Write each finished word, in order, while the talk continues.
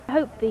I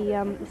hope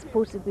the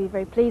supporters will be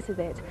very pleased with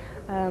it,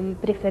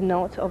 but if they're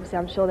not, obviously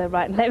I'm sure they'll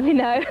write and let me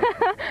know.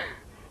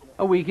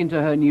 A week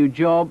into her new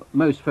job,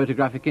 most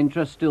photographic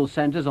interest still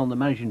centres on the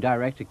managing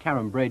director,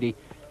 Karen Brady,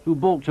 who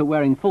balked at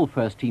wearing full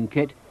first-team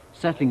kit,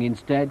 settling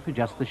instead for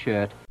just the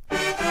shirt.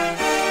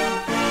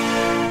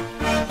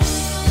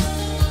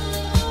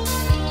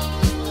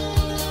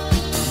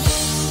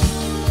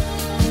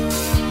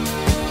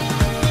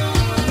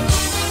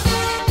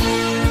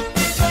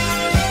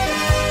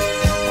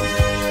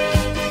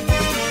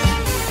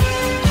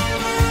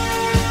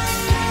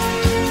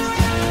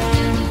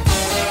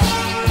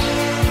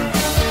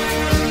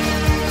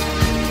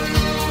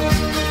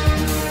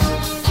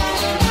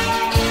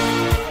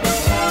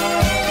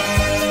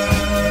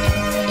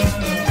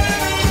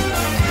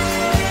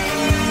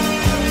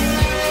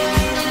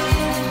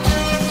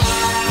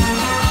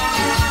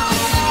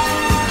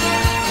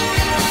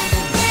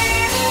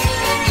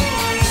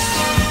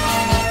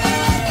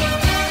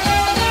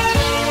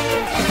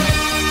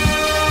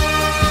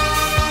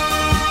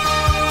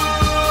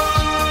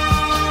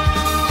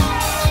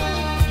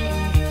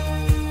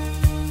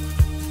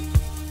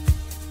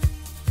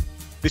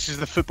 This is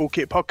the Football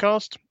Kit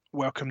Podcast.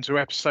 Welcome to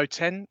episode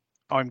 10.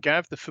 I'm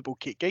Gav, the Football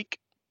Kit Geek.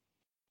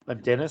 I'm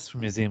Dennis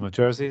from Museum of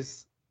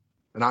Jerseys.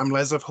 And I'm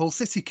Les of Hull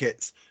City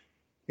Kits.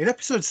 In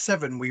episode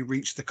 7, we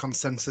reached the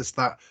consensus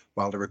that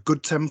while there are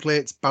good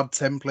templates, bad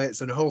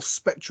templates, and a whole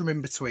spectrum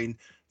in between,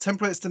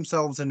 templates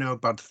themselves are no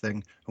bad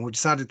thing, and we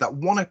decided that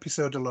one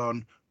episode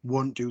alone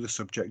won't do the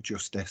subject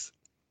justice.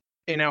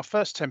 In our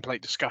first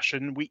template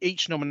discussion, we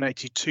each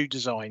nominated 2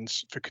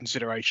 designs for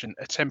consideration,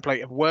 a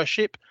template of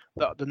worship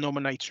that the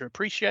nominator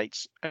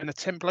appreciates and a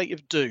template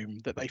of doom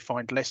that they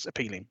find less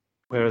appealing.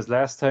 Whereas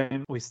last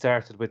time we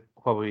started with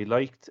what we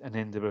liked and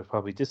ended with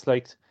what we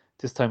disliked,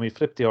 this time we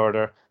flipped the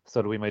order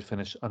so that we might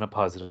finish on a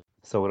positive.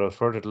 So without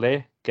further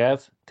delay,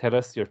 Gav, tell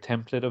us your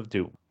template of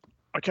doom.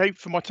 Okay,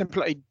 for my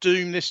template of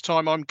doom this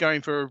time, I'm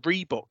going for a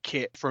Reebok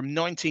kit from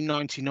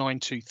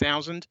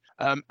 1999-2000.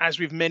 As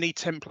with many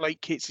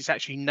template kits, it's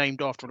actually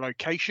named after a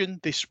location,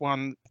 this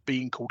one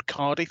being called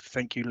Cardiff.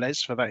 Thank you,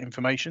 Les, for that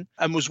information.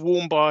 And was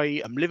worn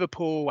by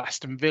Liverpool,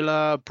 Aston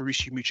Villa,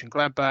 Borussia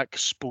Mönchengladbach,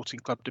 Sporting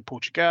Club de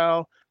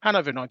Portugal,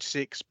 Hannover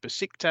 96,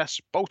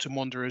 Besiktas, Bolton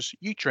Wanderers,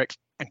 Utrecht,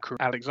 and Crewe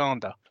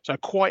Alexander. So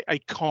quite a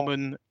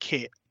common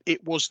kit.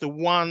 It was the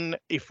one,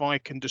 if I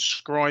can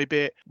describe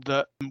it,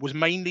 that was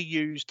mainly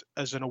used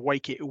as an away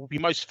kit. It will be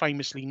most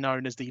famously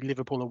known as the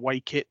Liverpool away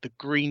kit, the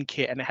green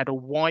kit, and it had a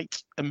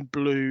white and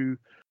blue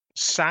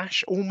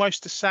sash,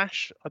 almost a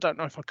sash. I don't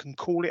know if I can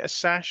call it a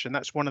sash, and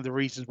that's one of the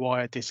reasons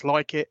why I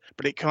dislike it.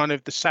 But it kind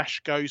of, the sash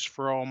goes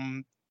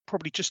from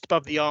probably just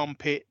above the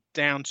armpit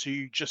down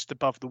to just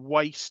above the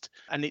waist,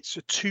 and it's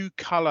a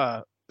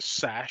 2-colour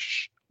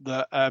sash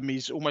that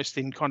is almost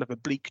in kind of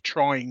oblique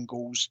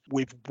triangles,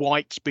 with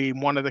white being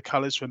one of the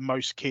colours for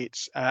most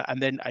kits, and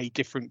then a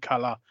different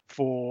colour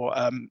for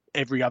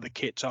every other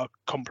kit to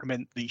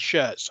complement the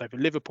shirt. So for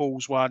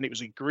Liverpool's one, it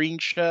was a green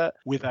shirt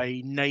with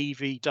a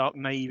navy, dark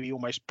navy,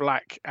 almost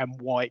black and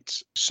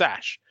white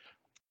sash.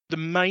 The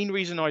main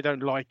reason I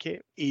don't like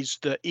it is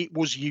that it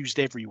was used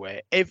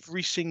everywhere.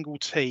 Every single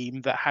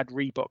team that had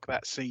Reebok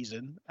that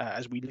season,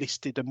 as we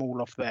listed them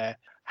all off there,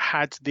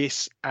 had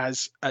this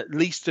as at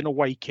least an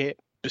away kit.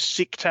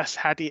 Besiktas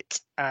had it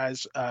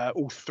as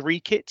all 3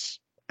 kits,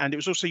 and it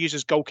was also used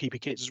as goalkeeper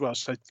kits as well.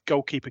 So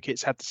goalkeeper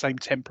kits had the same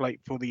template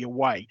for the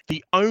away.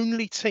 The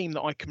only team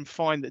that I can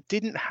find that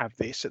didn't have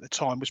this at the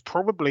time was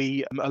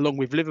probably, along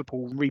with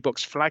Liverpool,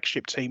 Reebok's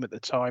flagship team at the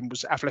time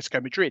was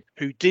Atletico Madrid,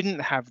 who didn't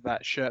have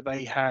that shirt.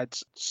 They had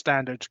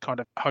standard kind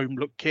of home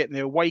look kit, and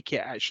the away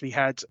kit actually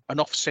had an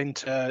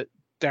off-centre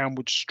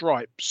downward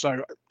stripe.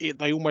 So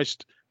they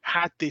almost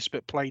had this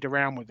but played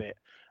around with it.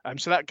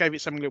 So that gave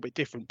it something a little bit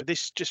different, but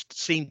this just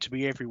seemed to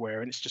be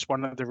everywhere, and it's just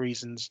one of the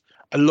reasons,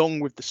 along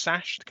with the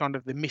sash, kind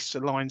of the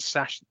misaligned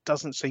sash,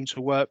 doesn't seem to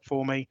work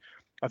for me.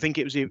 I think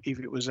it was, if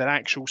it was an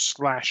actual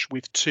slash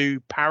with 2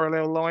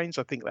 parallel lines,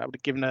 I think that would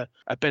have given a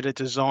better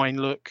design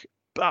look.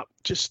 But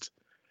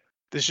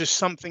there's just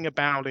something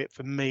about it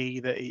for me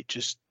that it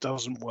just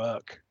doesn't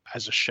work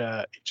as a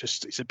shirt.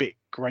 It's a bit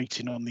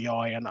grating on the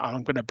eye, and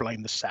I'm going to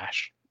blame the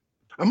sash.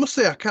 I must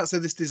say, I can't say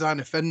this design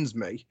offends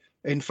me.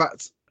 In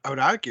fact, I would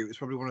argue it's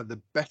probably one of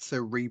the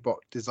better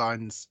Reebok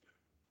designs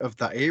of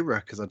that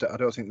era, because I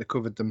don't think they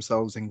covered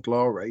themselves in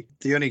glory.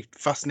 The only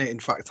fascinating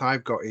fact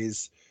I've got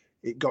is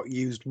it got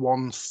used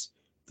once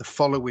the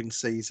following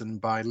season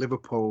by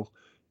Liverpool.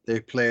 They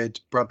played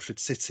Bradford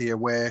City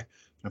away, and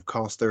of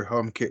course their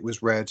home kit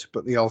was red,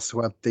 but they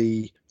also had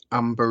the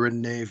amber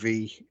and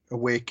navy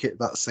away kit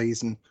that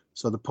season.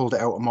 So they pulled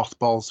it out of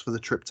mothballs for the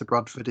trip to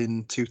Bradford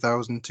in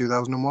 2000,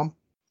 2001.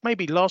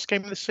 Maybe last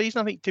game of the season,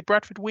 I think, did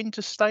Bradford win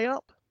to stay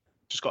up?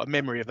 Just got a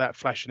memory of that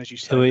flashing as you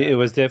said. So it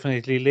was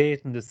definitely late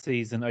in the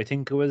season. I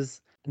think it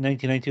was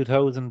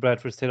 1999-2000.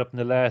 Bradford stayed up in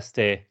the last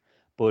day.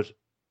 But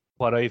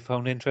what I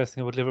found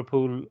interesting about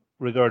Liverpool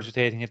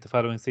regurgitating it the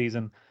following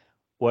season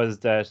was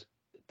that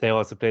they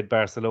also played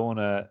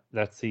Barcelona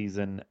that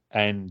season,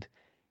 and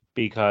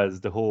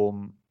because the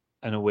home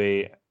and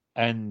away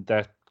and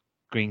that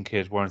green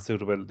kit weren't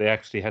suitable. They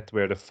actually had to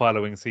wear the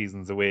following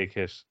season's away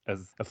kit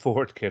as a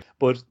fourth kit.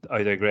 But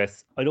I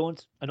digress. I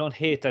don't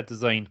hate that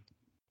design.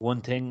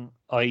 One thing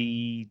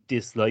I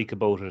dislike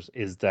about it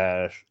is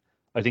that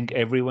I think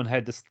everyone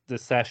had the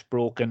sash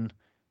broken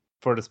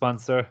for the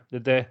sponsor,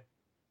 did they?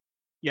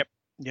 Yep.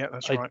 Yeah,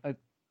 that's right.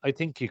 I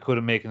think you could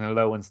have made an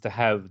allowance to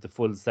have the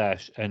full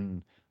sash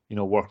and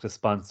work the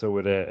sponsor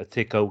with a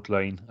thick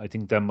outline. I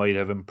think that might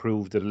have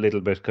improved it a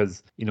little bit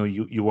because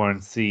you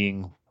weren't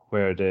seeing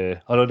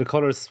where although the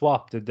colours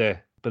swapped, did they,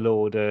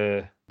 below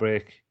the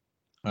break?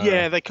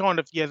 Yeah, they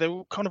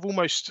were kind of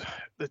almost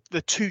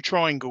the two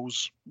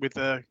triangles with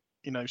the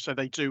so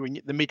they do, and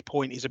the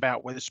midpoint is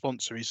about where the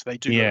sponsor is. So they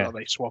do look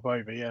like they swap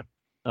over. Yeah.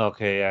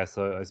 Okay, yeah.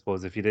 So I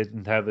suppose if you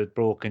didn't have it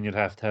broken, you'd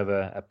have to have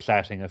a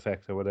plaiting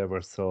effect or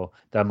whatever. So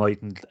that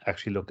mightn't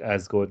actually look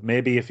as good.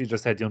 Maybe if you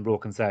just had the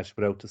unbroken sash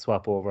without the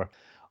swap over.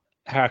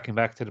 Harking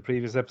back to the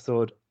previous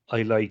episode,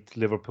 I liked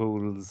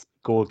Liverpool's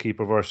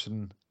goalkeeper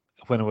version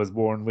when it was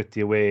worn with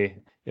the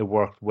away. It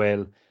worked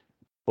well,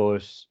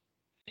 but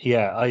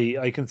yeah,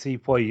 I can see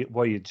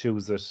why you'd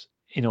choose it.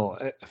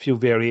 A few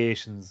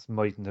variations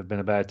mightn't have been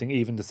a bad thing.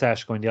 Even the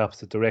sash going the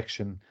opposite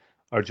direction,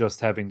 or just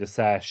having the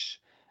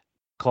sash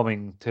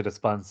coming to the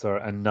sponsor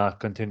and not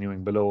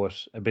continuing below it,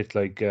 a bit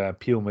like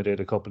Puma did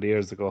a couple of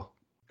years ago.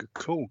 Good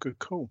call, good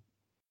call.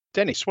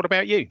 Dennis, what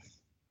about you?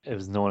 It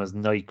was known as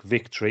Nike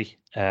Victory.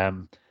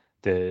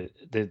 The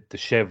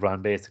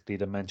chevron basically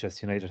that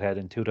Manchester United had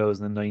in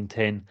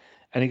 2009-10.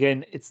 And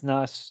again, it's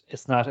not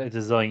a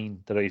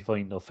design that I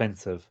find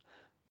offensive,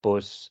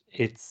 but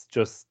it's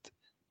just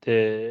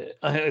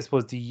I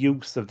suppose the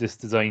use of this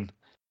design.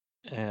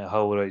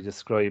 How would I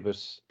describe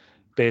it?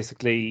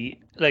 Basically,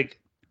 like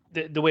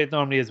the way it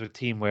normally is with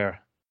teamwear,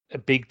 a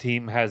big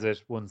team has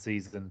it one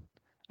season,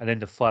 and then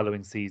the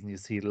following season you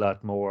see a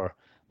lot more.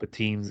 But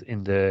teams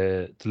in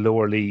the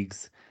lower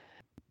leagues,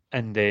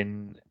 and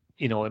then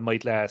it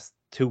might last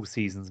 2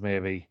 seasons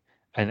maybe,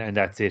 and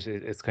that's it.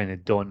 It's kind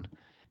of done.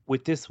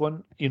 With this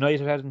one,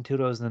 United had in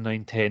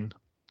 2009-10,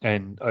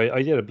 and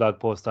I did a blog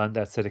post on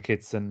that set of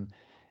kits, and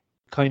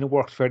kind of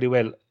worked fairly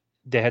well.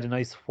 They had a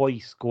nice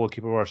white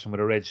goalkeeper version with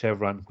a red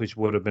chevron, which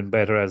would have been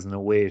better as an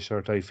away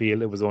shirt, I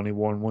feel. It was only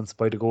worn once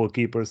by the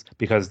goalkeepers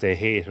because they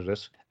hated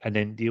it. And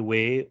then the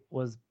away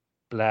was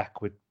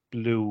black with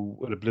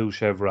a blue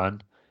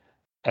chevron.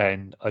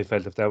 And I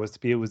felt if that was to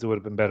be used, it would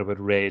have been better with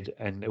red,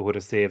 and it would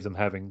have saved them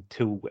having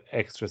 2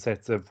 extra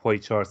sets of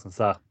white shorts and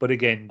socks. But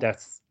again,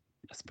 that's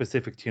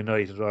specific to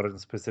United rather than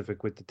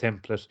specific with the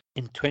template.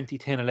 In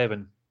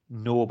 2010-11,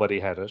 nobody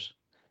had it.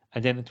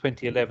 And then in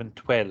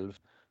 2011-12,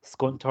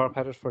 Scunthorpe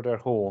had it for their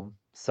home,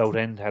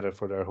 Southend had it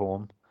for their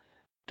home,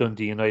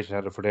 Dundee United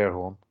had it for their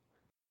home.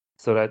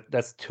 So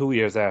that's 2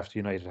 years after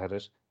United had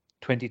it.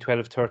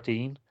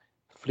 2012-13,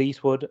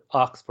 Fleetwood,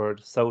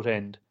 Oxford,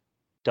 Southend,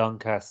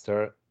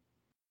 Doncaster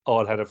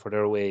all had it for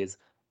their aways.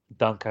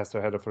 Doncaster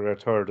had it for their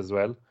third as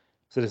well.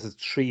 So this is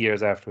 3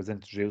 years after it was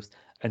introduced.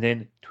 And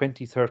then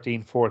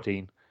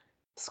 2013-14,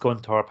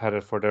 Scunthorpe had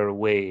it for their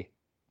away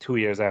 2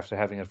 years after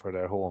having it for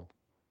their home.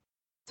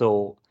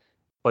 So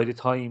by the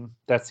time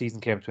that season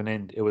came to an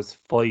end, it was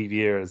 5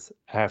 years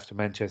after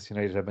Manchester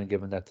United had been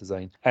given that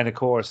design. And of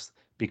course,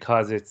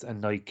 because it's a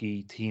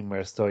Nike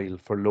teamwear style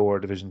for lower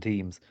division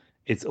teams,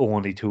 it's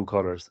only 2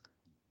 colours.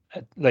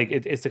 Like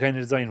it's the kind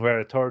of design where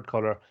a third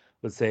colour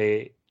would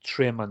say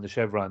trim on the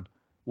chevron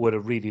would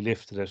have really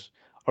lifted it,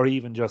 or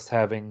even just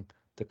having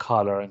the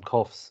collar and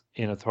cuffs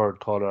in a third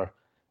colour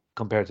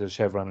compared to the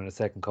chevron in a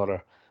second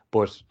colour.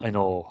 But I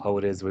know how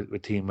it is with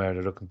teamwear.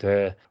 They're looking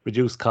to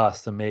reduce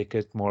costs and make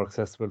it more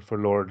accessible for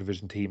lower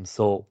division teams.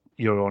 So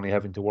you're only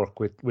having to work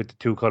with the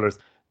 2 colours.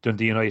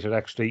 Dundee United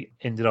actually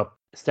ended up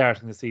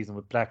starting the season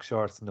with black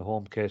shorts in the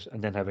home kit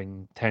and then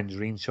having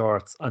tangerine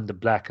shorts on the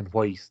black and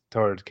white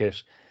third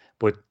kit.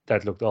 But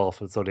that looked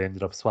awful, so they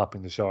ended up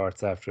swapping the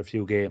shorts after a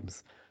few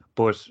games.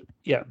 But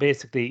yeah,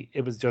 basically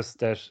it was just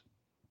that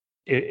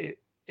it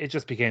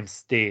just became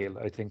stale,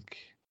 I think,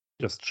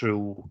 just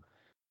through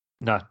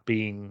not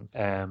being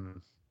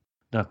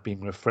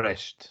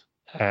refreshed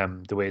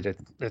the way that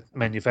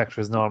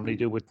manufacturers normally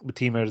do with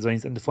teamwear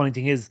designs. And the funny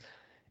thing is,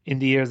 in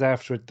the years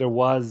after it, there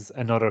was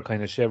another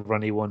kind of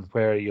chevron-y one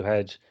where you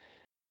had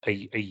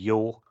a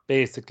yoke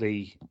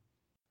basically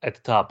at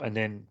the top, and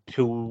then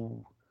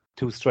two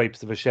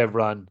stripes of a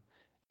chevron,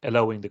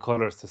 allowing the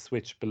colours to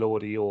switch below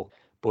the yoke.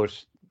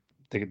 But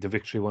the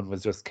Victory one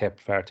was just kept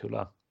far too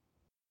long.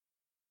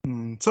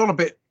 It's all a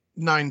bit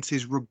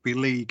 90s rugby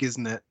league,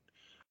 isn't it?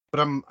 But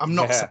I'm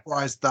not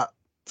surprised that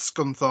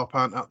Scunthorpe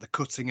aren't at the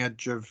cutting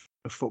edge of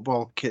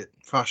football kit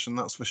fashion.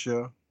 That's for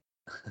sure.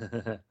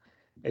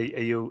 Are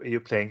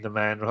you playing the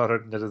man rather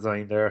than the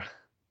design there?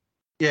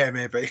 Yeah,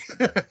 maybe.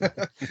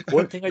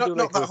 One thing I do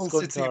not like that whole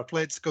Scunthorpe. city have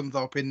played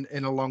Scunthorpe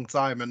in a long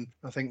time, and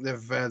I think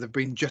they've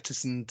been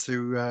jettisoned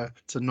to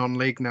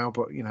non-league now.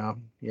 But a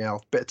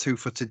bit of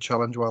 2-footed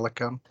challenge while I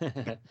can.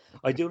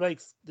 I do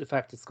like the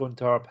fact that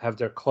Scunthorpe have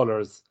their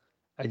colours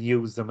and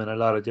use them in a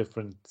lot of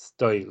different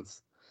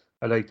styles.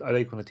 I like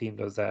when a team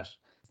does that.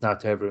 It's not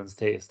to everyone's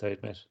taste, I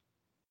admit.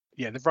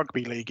 the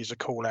rugby league is a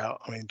call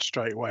out. I mean,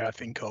 straight away I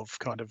think of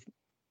kind of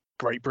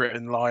Great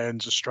Britain,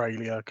 Lions,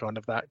 Australia, kind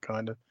of that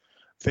kind of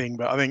thing.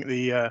 But I think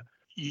the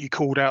you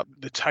called out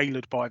the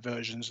tailored by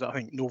versions. I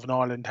think Northern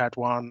Ireland had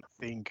one.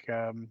 I think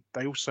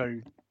they also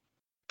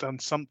done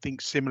something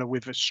similar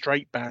with the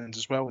straight bands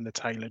as well in the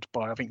tailored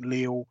by. I think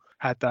Lille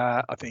had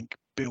that. I think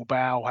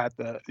Bilbao had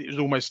it was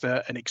almost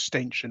an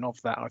extension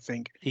of that, I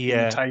think.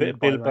 Yeah, tailored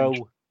by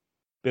range.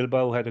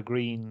 Bilbao had a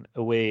green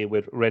away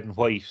with red and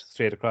white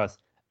straight across,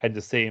 and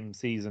the same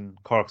season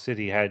Cork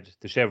City had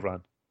the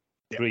chevron,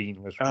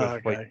 green with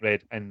white and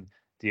red, and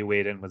the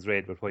away then was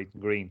red with white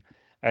and green.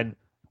 And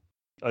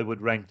I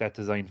would rank that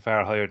design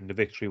far higher than the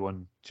Victory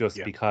one,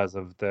 just because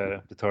of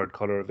the third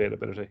colour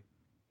availability.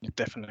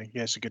 Definitely,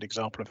 yeah, it's a good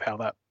example of how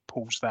that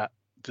pulls that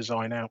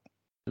design out.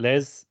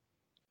 Les?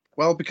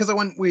 Well, because I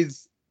went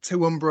with 2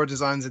 Umbro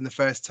designs in the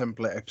first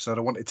template episode,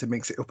 I wanted to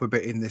mix it up a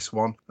bit in this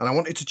one. And I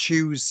wanted to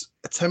choose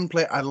a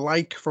template I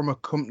like from a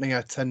company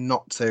I tend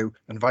not to,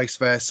 and vice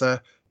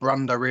versa.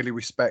 Brand I really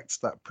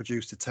respect that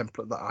produced a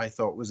template that I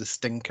thought was a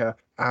stinker.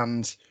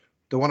 And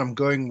the one I'm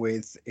going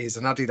with is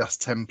an Adidas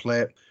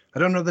template. I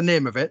don't know the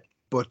name of it,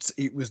 but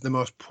it was the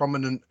most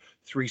prominent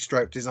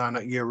 3-stripe design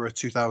at Euro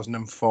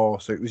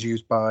 2004. So it was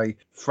used by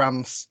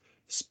France,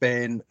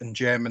 Spain and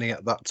Germany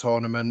at that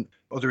tournament.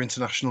 Other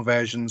international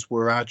versions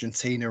were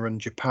Argentina and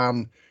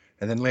Japan.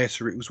 And then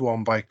later it was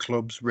worn by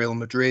clubs. Real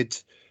Madrid,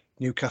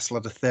 Newcastle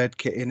had a third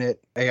kit in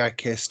it,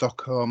 AIK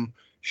Stockholm,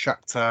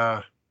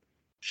 Shakhtar,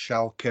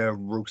 Schalke,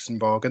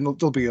 Rosenborg, and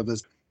there'll be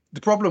others.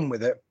 The problem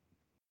with it,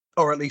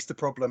 or at least the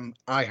problem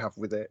I have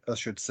with it, I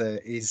should say,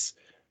 is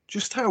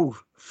just how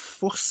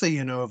fussy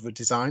and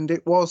over-designed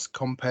it was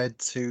compared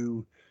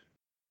to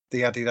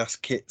the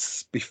Adidas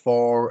kits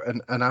before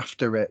and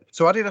after it.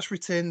 So Adidas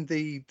retained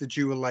the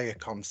dual layer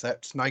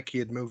concept. Nike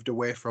had moved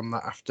away from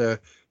that after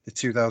the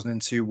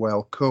 2002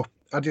 World Cup.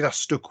 Adidas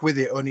stuck with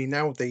it, only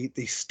now they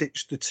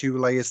stitched the 2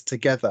 layers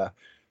together,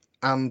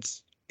 and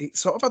it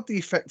sort of had the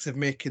effect of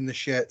making the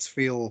shirts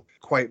feel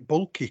quite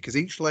bulky because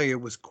each layer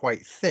was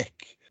quite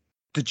thick.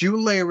 The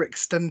dual layer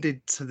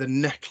extended to the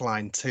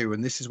neckline too,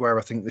 and this is where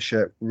I think the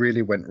shirt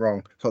really went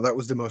wrong. So that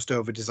was the most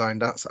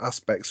over-designed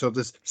aspect. So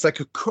it's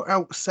like a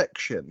cut-out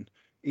section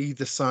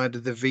either side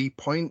of the V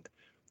point,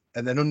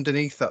 and then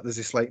underneath that there's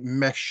this like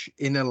mesh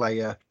inner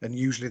layer, and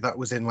usually that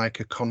was in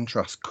like a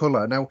contrast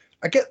colour. Now,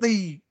 I get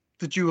the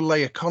dual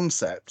layer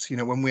concept. You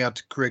know, when we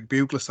had Craig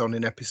Buglas on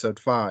in episode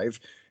 5,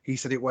 he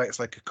said it works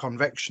like a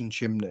convection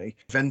chimney,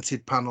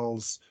 vented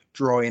panels,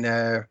 drawing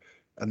air,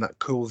 and that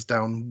cools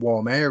down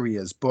warm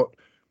areas. But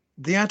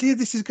the idea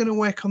this is going to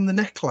work on the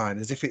neckline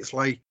as if it's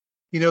like,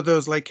 you know,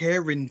 those like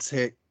air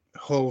intake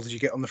holes you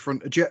get on the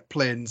front of jet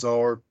planes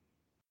or,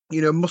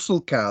 you know, muscle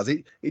cars.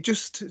 It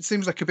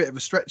seems like a bit of a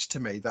stretch to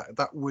me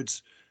that would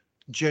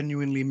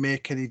genuinely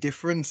make any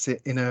difference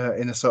in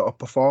a sort of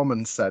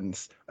performance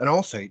sense. And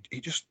also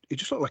it just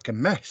looked like a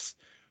mess.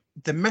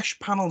 The mesh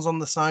panels on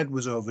the side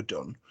was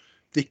overdone.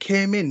 They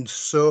came in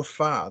so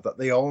far that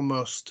they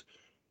almost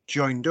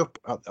joined up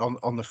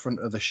on the front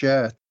of the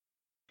shirt.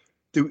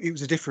 It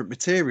was a different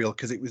material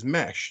because it was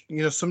mesh.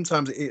 You know,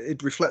 sometimes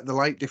it'd reflect the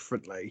light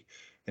differently,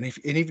 and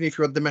even if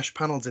you had the mesh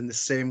panels in the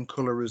same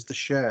color as the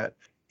shirt,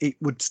 it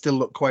would still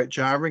look quite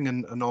jarring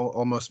and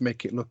almost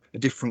make it look a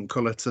different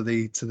color to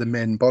the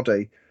main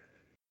body.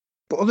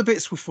 But other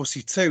bits were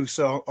fussy too.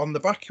 So on the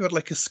back you had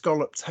like a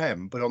scalloped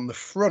hem, but on the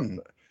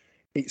front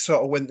it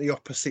sort of went the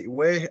opposite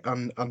way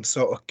and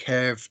sort of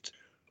curved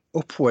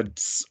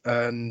upwards.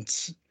 And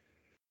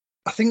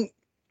I think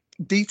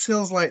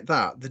details like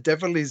that, the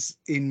devil is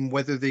in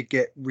whether they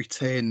get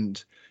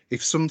retained.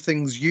 If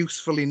something's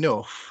useful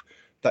enough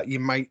that you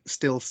might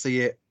still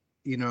see it,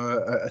 you know,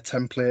 a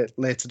template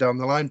later down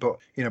the line, but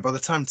you know, by the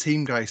time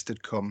Teamgeist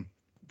had come,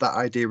 that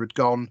idea had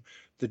gone.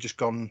 They'd just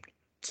gone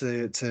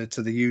to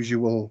the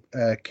usual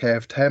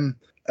curved hem,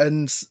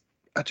 and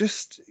it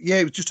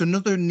was just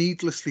another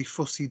needlessly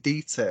fussy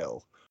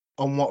detail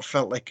on what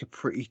felt like a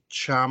pretty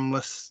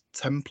charmless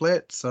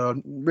template. So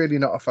I'm really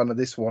not a fan of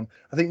this one.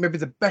 I think maybe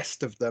the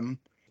best of them,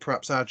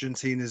 perhaps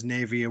Argentina's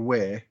Navy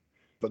away,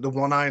 but the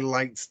one I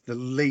liked the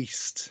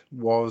least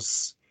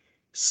was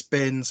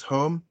Spain's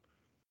home.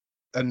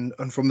 And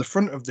from the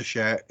front of the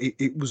shirt,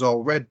 it was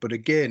all red, but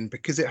again,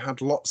 because it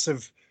had lots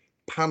of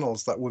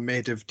panels that were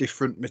made of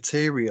different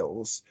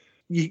materials,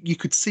 you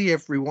could see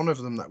every one of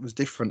them that was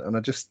different, and I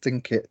just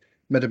think it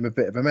made them a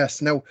bit of a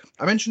mess. Now,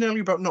 I mentioned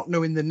earlier about not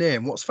knowing the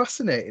name. What's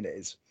fascinating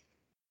is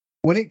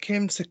when it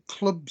came to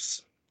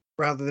clubs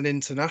rather than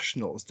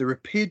internationals, there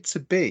appeared to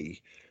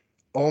be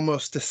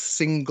almost a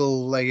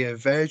single layer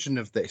version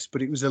of this,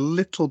 but it was a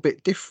little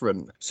bit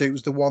different. So it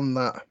was the one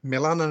that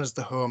Milan had as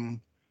the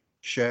home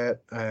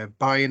shirt,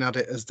 Bayern had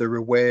it as the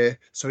away.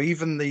 So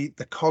even the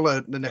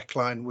collar, the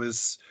neckline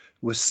was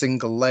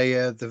single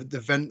layer. The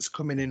vents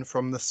coming in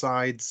from the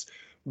sides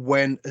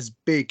weren't as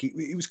big.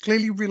 It was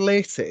clearly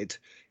related,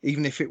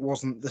 even if it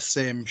wasn't the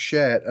same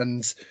shirt.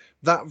 And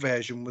that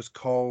version was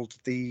called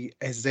the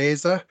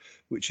Ezeiza,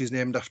 which is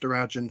named after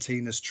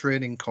Argentina's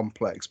training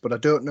complex. But I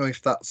don't know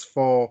if that's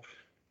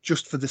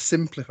just for the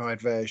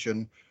simplified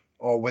version,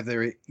 or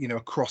whether it,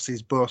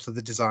 crosses both of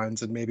the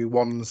designs and maybe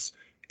one's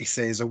he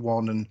says a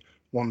 1 and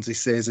one's he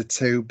says a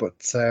 2.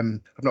 But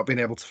I've not been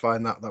able to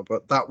find that.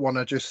 But that one,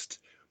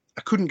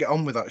 I couldn't get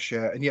on with that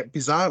shirt. And yet,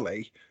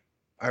 bizarrely,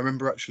 I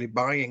remember actually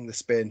buying the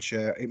Spain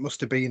shirt. It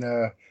must have been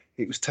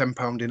it was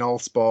 £10 in All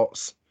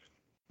Sports,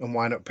 and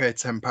why not pay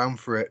 £10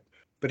 for it?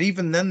 But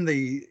even then,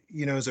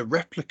 as a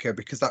replica,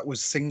 because that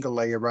was single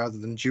layer rather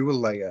than dual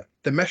layer,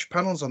 the mesh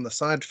panels on the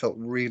side felt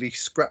really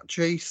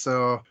scratchy.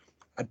 So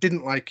I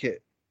didn't like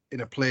it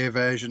in a player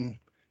version,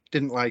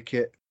 didn't like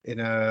it in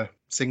a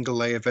single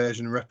layer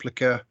version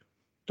replica.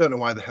 Don't know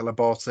why the hell I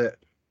bought it.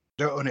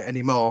 Don't own it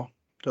anymore.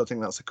 Don't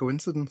think that's a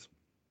coincidence.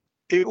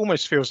 It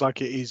almost feels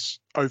like it is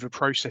over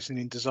processing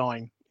in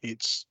design.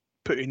 It's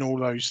putting all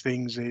those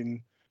things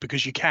in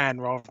because you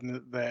can, rather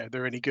than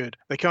they're any good.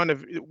 They kind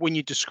of, when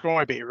you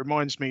describe it, it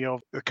reminds me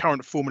of the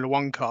current Formula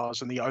One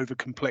cars and the over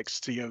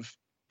complexity of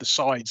the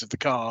sides of the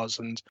cars.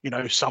 And,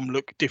 some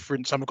look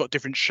different, some have got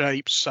different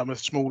shapes, some are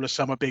smaller,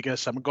 some are bigger,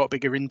 some have got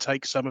bigger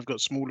intakes, some have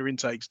got smaller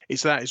intakes.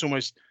 It's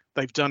almost,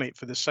 they've done it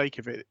for the sake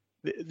of it.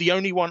 The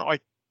only one I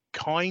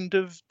kind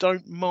of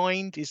don't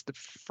mind is the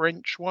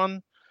French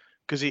one,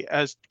 because it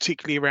has,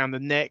 particularly around the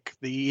neck,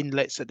 the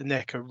inlets at the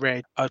neck are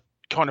red, are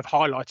kind of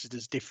highlighted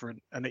as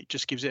different, and it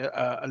just gives it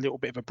a little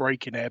bit of a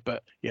break in there.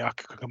 But yeah, I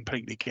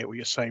completely get what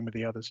you're saying with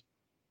the others.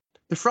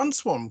 The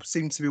France one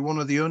seemed to be one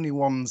of the only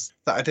ones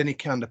that had any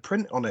kind of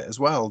print on it as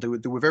well. They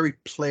were very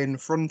plain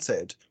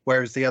fronted,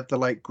 whereas they had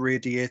the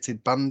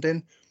gradiated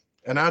banding.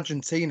 And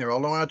Argentina,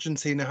 although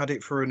Argentina had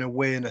it for an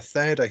away and a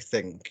third, I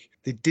think,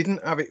 they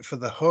didn't have it for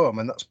the home,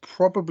 and that's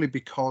probably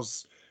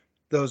because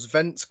those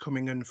vents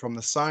coming in from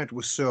the side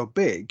were so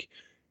big,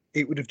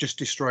 it would have just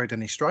destroyed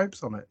any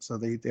stripes on it. So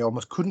they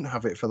almost couldn't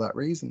have it for that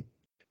reason.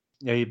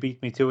 Yeah, you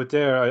beat me to it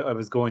there. I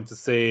was going to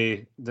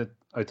say that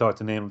I thought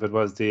the name of it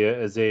was the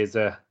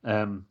Azaza,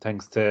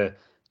 thanks to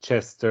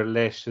Chester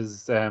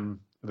Lesh's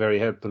very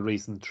helpful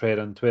recent thread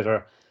on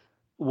Twitter.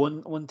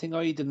 One thing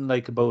I didn't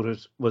like about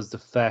it was the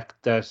fact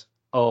that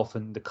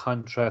often the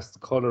contrast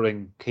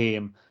colouring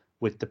came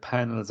with the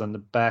panels on the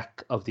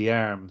back of the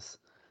arms.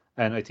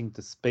 And I think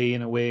the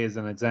Spain away is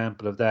an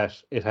example of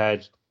that.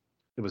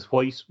 It was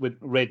white with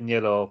red and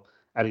yellow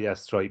Adidas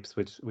stripes,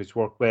 which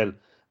worked well.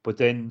 But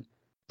then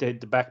the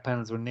back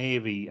panels were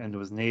navy, and there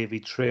was navy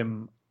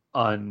trim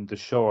on the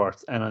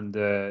shorts and on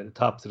the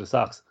tops of the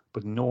socks,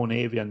 but no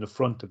navy on the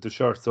front of the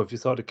shirt. So if you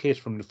saw the kit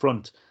from the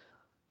front,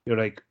 you're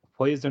like,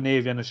 why is there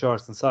navy on the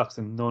shorts and socks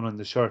and none on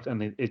the shirt?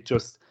 And it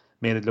just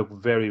made it look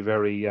very,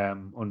 very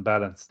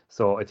unbalanced.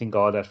 So I think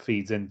all that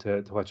feeds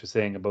into what you're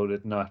saying about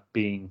it not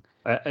being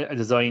a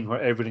design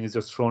where everything is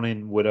just thrown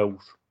in without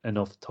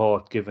enough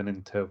thought given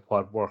into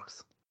what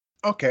works.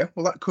 Okay,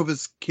 well, that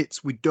covers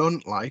kits we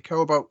don't like. How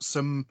about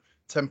some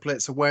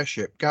templates of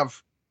worship?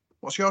 Gav,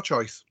 what's your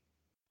choice?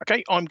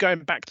 Okay, I'm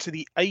going back to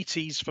the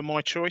 80s for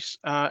my choice,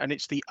 and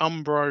it's the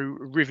Umbro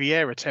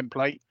Riviera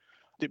template.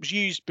 It was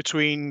used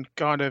between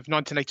kind of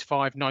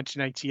 1985,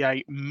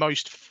 1988,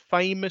 most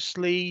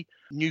famously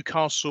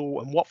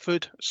Newcastle and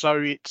Watford. So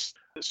it's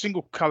a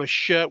single colour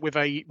shirt with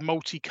a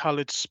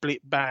multicoloured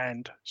split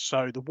band.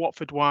 So the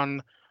Watford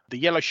one, the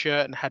yellow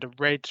shirt, and had a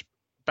red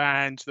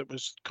band that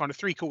was kind of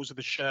 3/4 of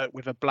the shirt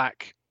with a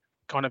black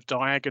kind of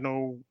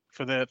diagonal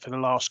for the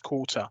last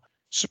quarter.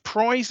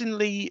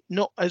 Surprisingly,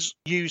 not as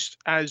used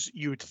as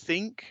you would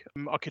think.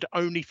 I could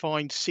only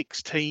find 7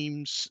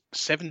 teams,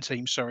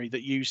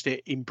 that used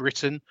it in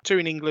Britain. 2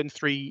 in England,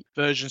 3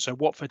 versions. So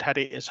Watford had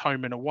it as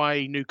home and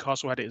away.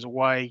 Newcastle had it as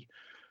away.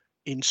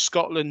 In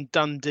Scotland,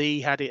 Dundee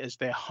had it as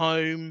their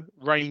home.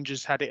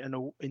 Rangers had it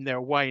in their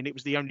away, and it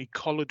was the only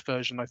collared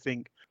version, I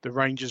think, the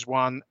Rangers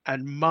one.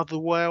 And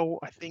Motherwell,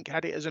 I think,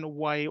 had it as an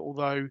away,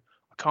 although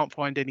I can't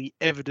find any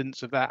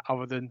evidence of that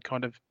other than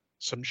kind of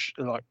some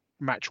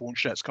match-worn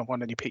shirts. Can't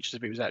find any pictures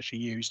of it was actually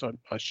used. I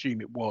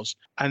assume it was.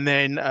 And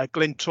then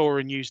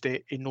Glentoran used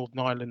it in Northern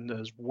Ireland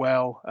as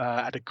well.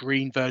 Had a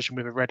green version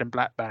with a red and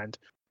black band.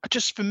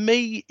 Just for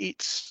me,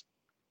 it's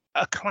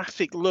a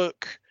classic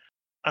look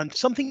and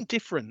something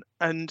different.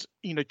 And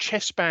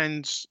chest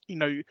bands.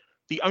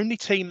 The only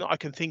team that I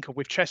can think of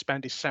with chest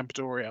band is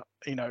Sampdoria.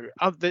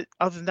 Other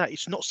than that,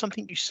 it's not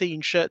something you see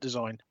in shirt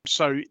design.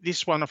 So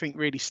this one I think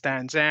really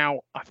stands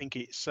out. I think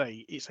it's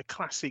a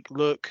classic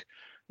look.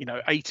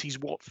 80s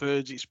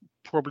Watford, it's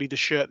probably the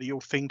shirt that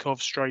you'll think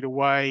of straight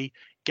away.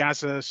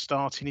 Gazza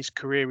starting his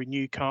career in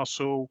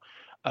Newcastle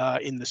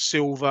in the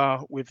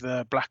silver with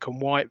the black and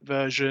white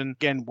version.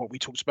 Again, what we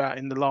talked about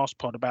in the last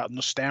pod about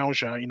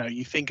nostalgia,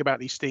 you think about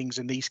these things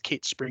and these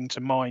kits spring to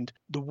mind.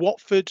 The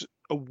Watford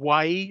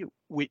away,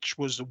 which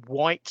was a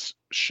white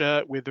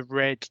shirt with a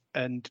red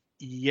and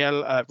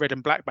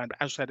black band,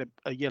 but also had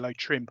a yellow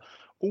trim,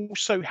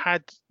 also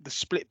had the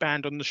split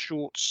band on the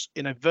shorts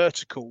in a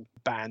vertical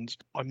band.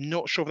 I'm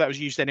not sure if that was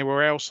used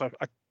anywhere else. I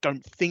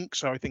don't think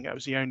so. I think that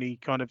was the only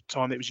kind of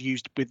time that was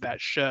used with that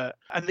shirt.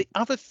 And the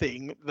other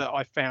thing that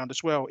I found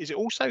as well is it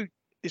also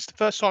it's the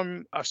first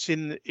time I've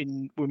seen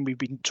when we've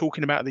been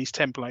talking about these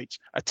templates,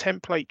 a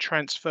template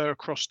transfer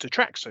across to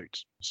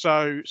tracksuits.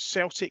 So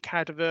Celtic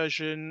had a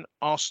version,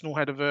 Arsenal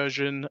had a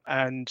version,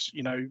 and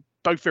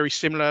both very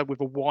similar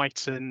with a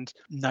white and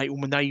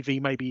navy,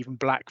 maybe even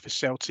black for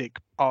Celtic,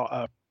 are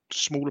a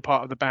smaller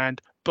part of the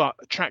band, but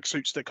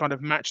tracksuits that kind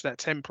of match that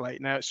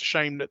template. Now it's a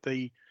shame that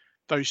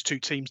those two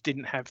teams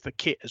didn't have the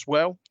kit as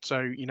well,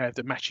 so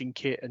the matching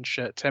kit and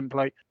shirt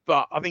template.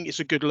 But I think it's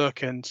a good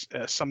look and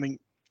something,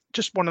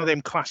 just one of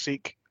them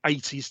classic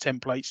 80s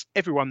templates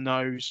everyone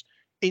knows,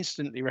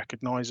 instantly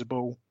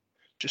recognizable.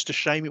 Just a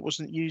shame it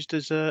wasn't used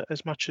as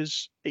much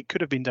as it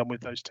could have been done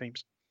with those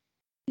teams.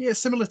 Yeah,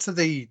 similar to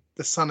the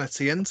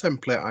Sanity N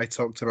template I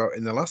talked about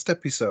in the last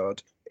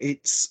episode.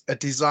 It's a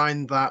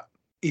design that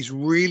is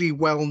really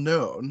well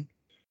known,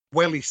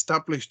 well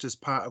established as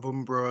part of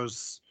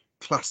Umbro's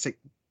classic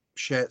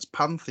shirts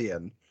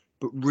pantheon,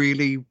 but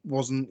really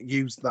wasn't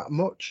used that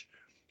much.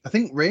 I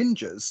think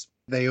Rangers,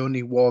 they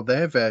only wore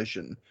their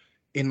version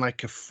in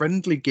like a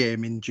friendly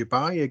game in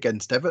Dubai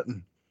against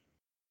Everton.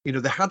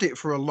 They had it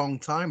for a long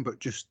time, but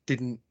just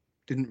didn't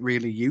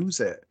really use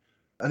it.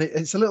 And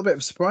it's a little bit of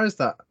a surprise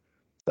that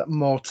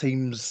more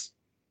teams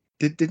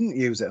didn't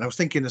use it. And I was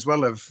thinking as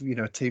well of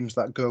teams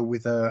that go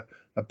with a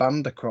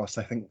band across.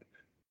 I think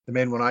the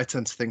main one I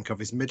tend to think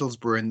of is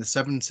Middlesbrough in the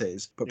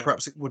 70s, but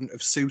perhaps it wouldn't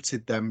have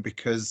suited them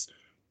because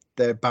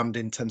their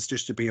banding tends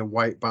just to be a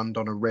white band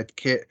on a red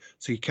kit.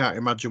 So you can't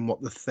imagine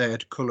what the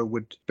third colour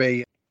would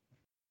be.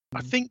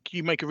 I think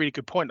you make a really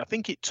good point. I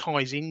think it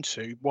ties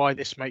into why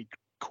this made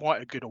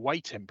quite a good away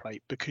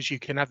template, because you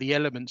can have the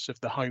elements of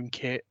the home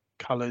kit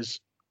colours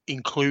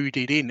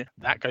included in.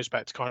 That goes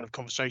back to kind of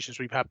conversations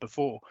we've had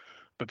before,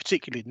 but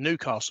particularly the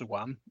Newcastle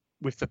one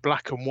with the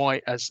black and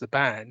white as the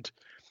band,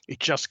 it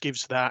just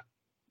gives that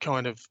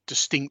kind of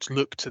distinct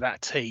look to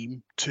that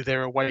team, to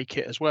their away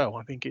kit as well.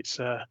 I think it's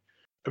a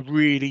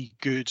really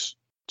good,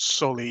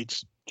 solid,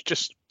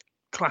 just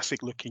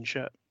classic looking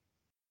shirt.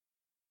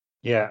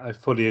 Yeah, I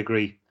fully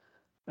agree.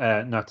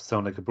 Not to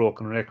sound like a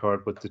broken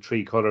record, but the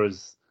three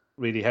colours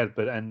really help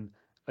it. And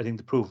I think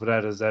the proof of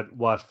that is that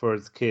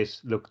Watford's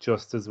kit looked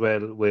just as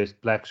well with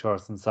black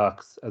shorts and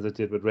socks as it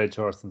did with red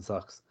shorts and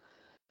socks.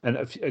 And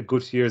a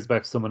good few years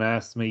back, someone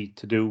asked me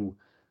to do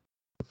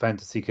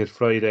Fantasy Kit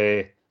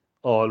Friday,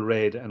 all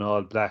red and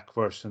all black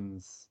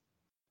versions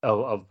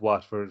of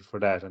Watford for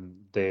that, and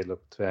they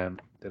looked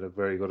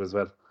very good as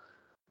well.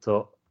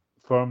 So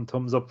firm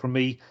thumbs up from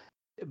me.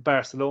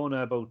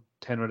 Barcelona about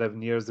 10 or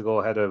 11 years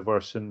ago had a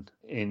version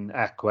in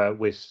aqua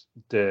with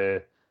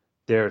their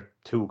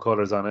two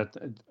colours on it,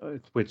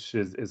 which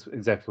is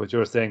exactly what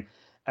you're saying.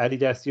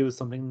 Adidas used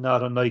something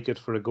not unlike it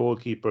for a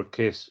goalkeeper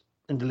kit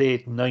in the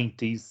late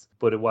 90s,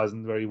 but it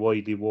wasn't very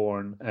widely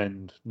worn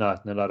and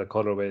not in a lot of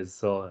colourways,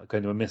 so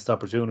kind of a missed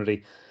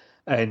opportunity.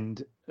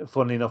 And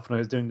funnily enough, when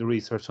I was doing the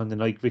research on the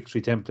Nike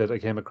Victory template, I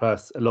came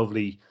across a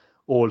lovely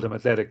Oldham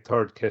Athletic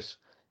third kit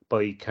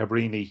by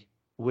Cabrini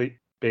with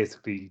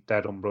basically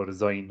that Umbro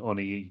design,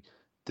 only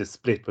the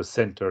split was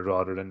centred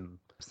rather than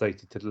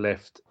slightly to the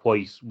left,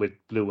 white with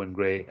blue and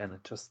grey, and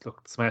it just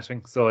looked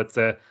smashing. So it's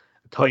a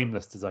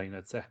timeless design,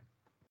 I'd say.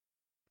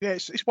 Yeah,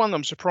 it's one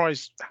I'm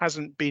surprised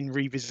hasn't been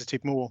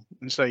revisited more.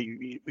 And so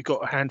we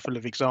got a handful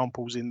of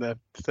examples in the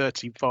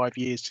 35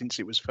 years since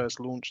it was first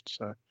launched.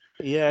 So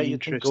yeah,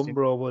 you'd think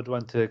Umbro would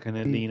want to kind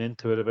of lean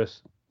into it a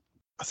bit.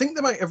 I think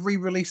they might have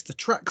re-released the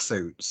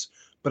tracksuits,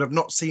 but I've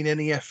not seen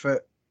any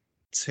effort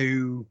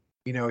to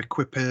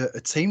equip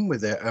a team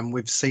with it. And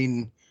we've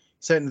seen,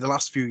 certainly the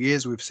last few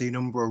years, we've seen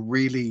Umbro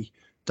really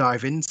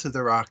dive into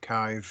their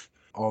archive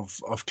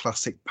of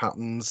classic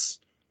patterns,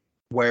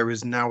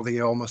 whereas now they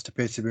almost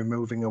appear to be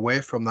moving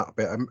away from that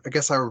bit. I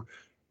guess our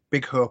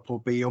big hope will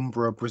be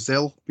Umbro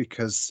Brazil,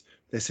 because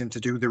they seem to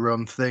do their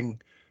own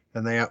thing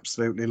and they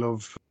absolutely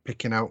love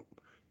picking out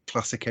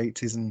classic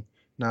 80s and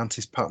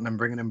 90s pattern and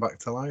bringing them back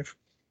to life.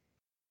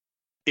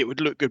 It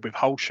would look good with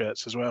Hull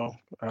shirts as well.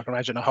 I can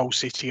imagine a Hull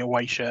City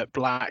away shirt,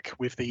 black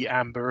with the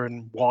amber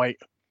and white.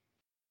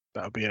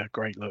 That would be a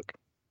great look.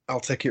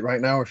 I'll take it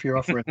right now if you're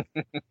offering.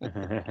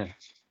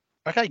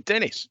 Okay,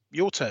 Dennis,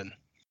 your turn.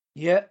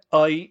 Yeah,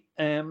 I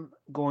am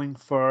going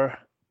for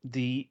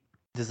the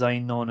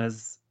design known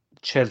as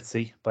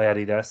Chelsea by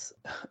Adidas,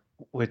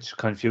 which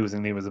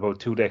confusingly was about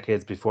 2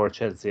 decades before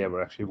Chelsea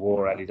ever actually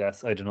wore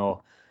Adidas. I don't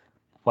know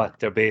what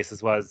their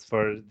basis was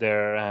for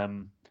their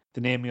the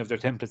naming of their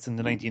templates in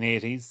the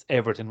 1980s.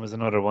 Everton was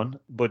another one,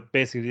 but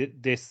basically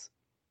this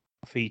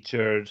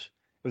featured,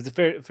 it was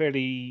a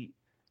fairly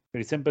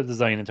simple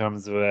design in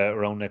terms of a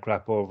round neck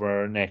wrap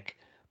over neck,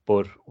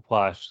 but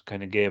what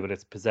kind of gave it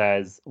its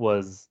pizzazz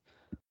was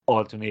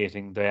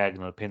alternating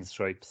diagonal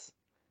pinstripes.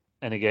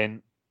 And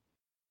again,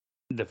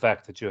 the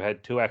fact that you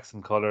had two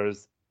accent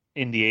colours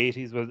in the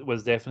 80s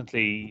was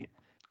definitely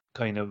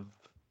kind of,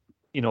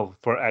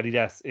 for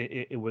Adidas,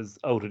 it was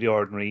out of the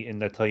ordinary in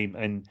that time,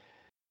 and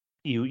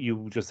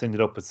you just ended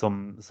up with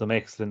some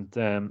excellent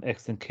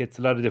kits.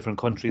 A lot of different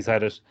countries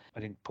had it. I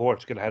think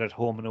Portugal had it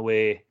home and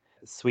away.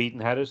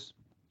 Sweden had it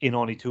in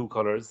only two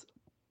colours,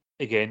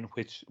 again,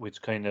 which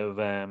kind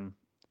of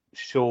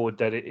showed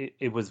that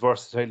it was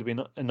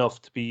versatile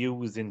enough to be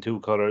used in two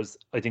colours.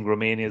 I think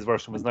Romania's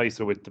version was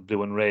nicer with the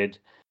blue and red.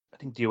 I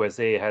think the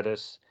USA had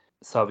it.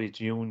 Soviet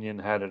Union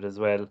had it as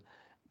well.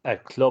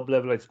 At club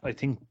level, I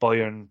think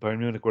Bayern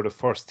Munich were the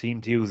first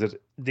team to use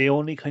it. They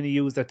only kind of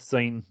used that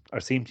design, or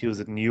seemed to use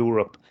it in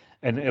Europe,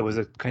 and it was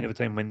a kind of a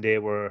time when they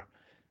were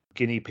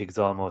guinea pigs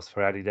almost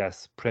for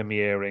Adidas,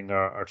 premiering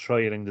or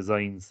trialing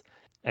designs,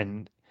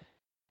 and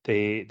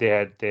they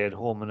had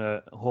home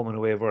and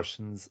away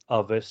versions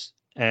of it.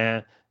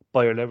 Bayer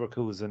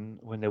Leverkusen,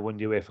 when they won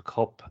the UEFA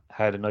Cup,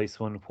 had a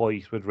nice one,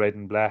 white with red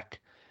and black.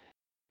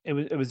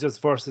 It was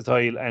just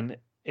versatile, and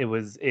it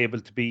was able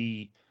to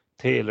be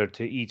tailored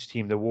to each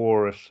team that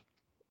wore it.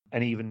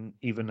 And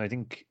even I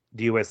think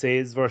the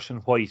USA's version,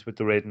 white with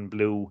the red and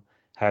blue,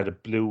 had a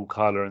blue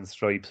collar and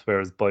stripes,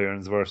 whereas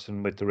Bayern's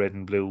version with the red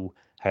and blue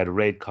had a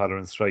red collar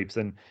and stripes,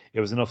 and it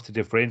was enough to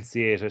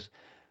differentiate it.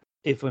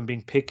 If I'm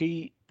being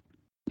picky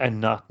and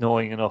not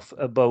knowing enough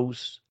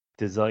about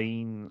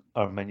design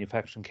or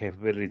manufacturing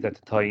capabilities at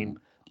the time,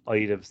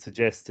 I'd have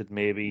suggested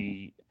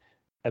maybe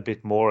a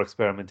bit more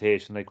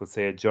experimentation, like, let's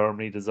say, a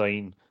Germany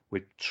design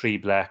with 3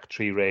 black,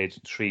 3 red,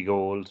 3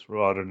 gold,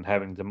 rather than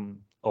having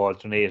them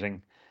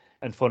alternating.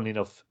 And funnily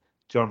enough,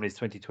 Germany's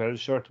 2012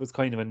 shirt was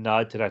kind of a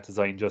nod to that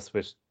design, just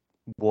with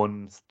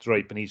one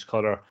stripe in each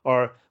colour.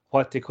 Or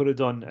what they could have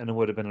done, and it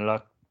would have been a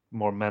lot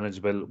more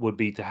manageable, would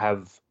be to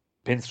have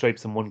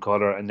pinstripes in one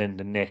colour and then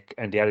the neck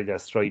and the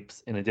Adidas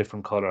stripes in a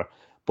different colour.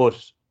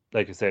 But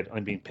like I said,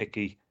 I'm being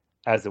picky.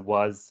 As it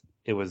was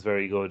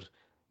very good.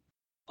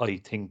 I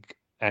think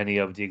any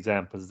of the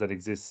examples that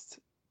exist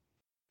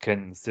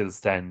can still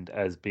stand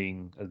as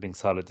being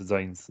solid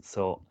designs.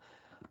 So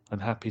I'm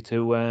happy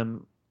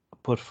to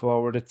put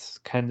forward its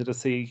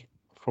candidacy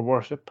for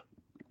worship.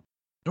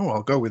 No,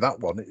 I'll go with that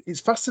one.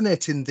 It's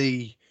fascinating,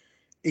 the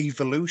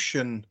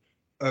evolution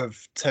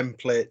of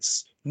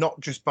templates, not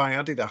just by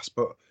Adidas,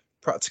 but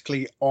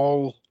practically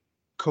all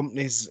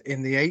companies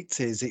in the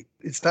 80s.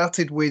 It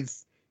started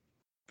with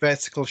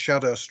vertical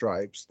shadow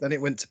stripes, then it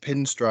went to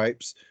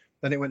pinstripes,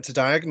 then it went to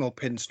diagonal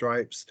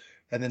pinstripes,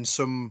 and then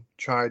some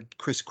tried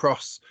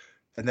crisscross,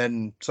 and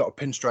then sort of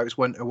pinstripes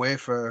went away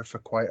for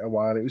quite a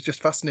while. It was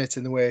just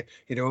fascinating the way,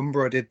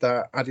 Umbro did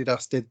that,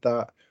 Adidas did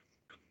that.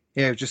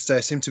 Yeah, it just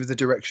seemed to be the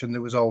direction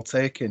that was all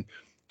taken.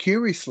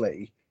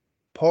 Curiously,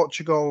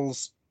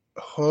 Portugal's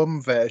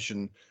home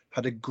version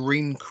had a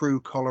green crew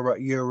collar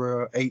at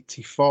Euro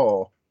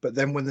 84, but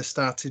then when they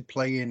started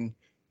playing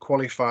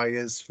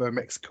qualifiers for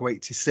Mexico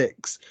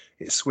 86,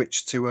 it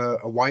switched to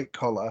a white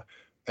collar,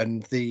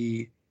 and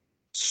the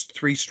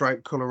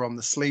 3-stripe colour on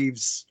the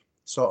sleeves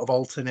sort of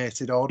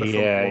alternated order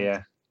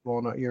from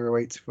one at Euro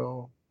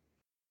 84.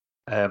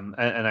 And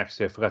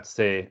actually, I forgot to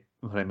say,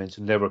 when I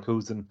mentioned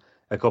Leverkusen,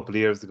 a couple of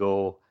years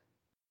ago,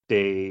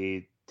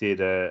 they did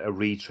a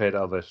retread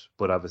of it,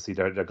 but obviously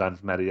they're gone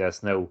from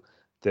Adidas now.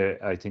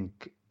 I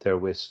think they're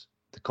with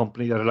the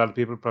company that a lot of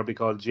people probably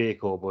call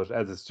Jaco, but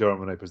as it's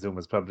German, I presume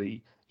it's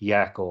probably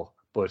Jaco.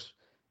 But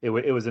it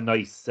was a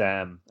nice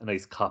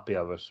copy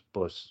of it.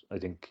 But I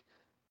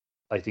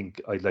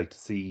think I'd like to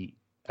see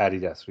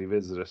Adidas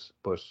revisit it,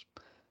 but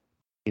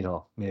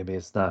maybe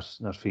it's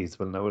not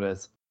feasible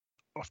nowadays.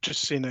 I've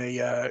just seen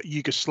a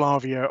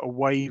Yugoslavia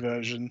away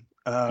version.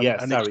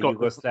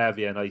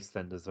 Yugoslavia and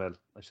Iceland as well,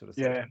 I should have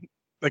said. Yeah,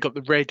 they got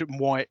the red and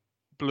white,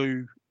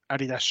 blue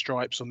Adidas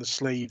stripes on the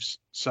sleeves.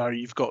 So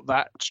you've got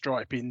that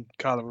striping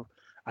colour,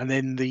 and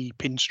then the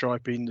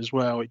pinstriping as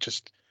well. It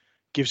just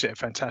gives it a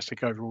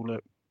fantastic overall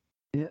look.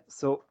 Yeah,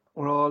 so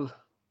we're all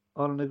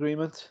in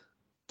agreement.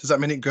 Does that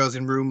mean it goes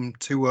in room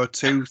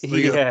 202?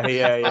 Yeah,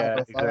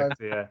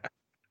 exactly, yeah.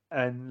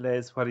 And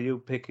Les, what are you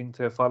picking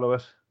to follow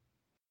it?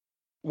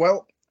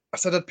 Well, I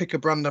said I'd pick a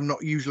brand I'm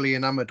not usually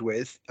enamoured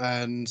with,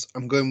 and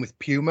I'm going with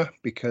Puma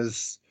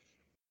because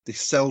they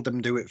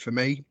seldom do it for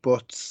me.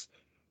 But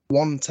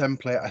one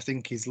template I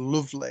think is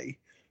lovely.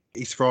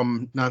 It's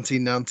from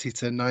 1990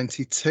 to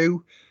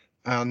 92,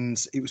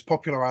 and it was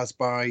popularised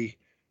by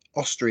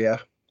Austria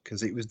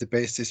because it was the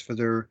basis for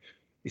their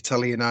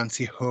Italian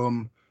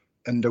anti-home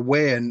and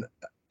away. And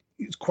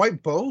it was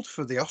quite bold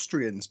for the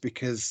Austrians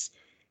because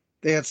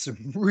they had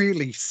some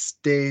really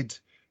staid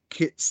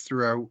kits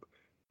throughout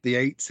the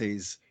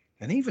 80s.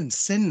 And even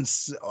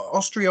since,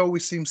 Austria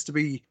always seems to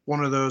be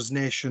one of those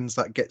nations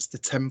that gets the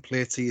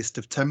templatiest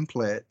of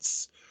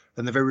templates,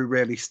 and they very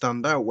rarely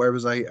stand out,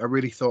 whereas I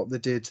really thought they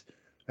did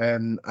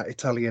at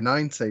Italia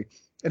 90.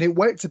 And it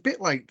worked a bit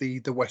like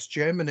the West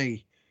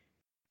Germany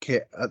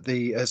kit at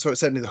the,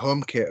 certainly the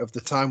home kit of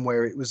the time,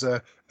 where it was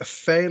a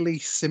fairly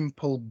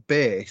simple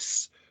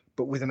base,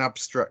 but with an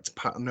abstract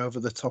pattern over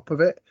the top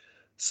of it.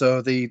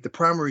 So the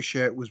primary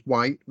shirt was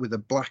white with a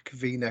black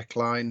V-neck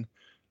line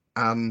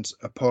and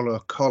a polo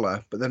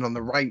collar, but then on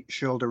the right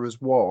shoulder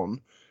as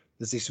worn,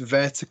 there's this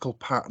vertical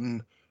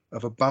pattern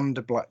of a band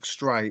of black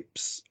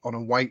stripes on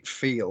a white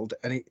field,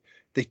 and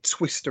they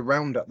twist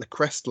around at the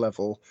crest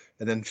level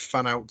and then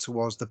fan out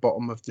towards the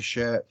bottom of the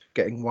shirt,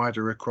 getting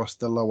wider across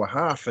the lower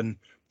half. And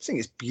I think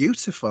it's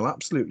beautiful,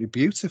 absolutely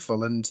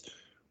beautiful. And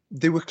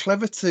they were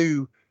clever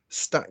to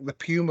stack the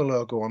Puma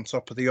logo on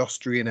top of the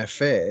Austrian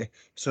FA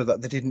so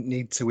that they didn't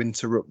need to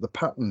interrupt the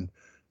pattern.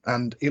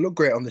 And it looked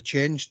great on the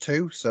change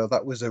too. So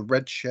that was a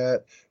red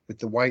shirt with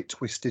the white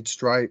twisted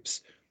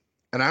stripes.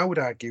 And I would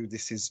argue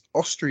this is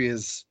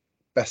Austria's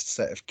best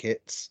set of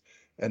kits.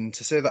 And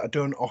to say that I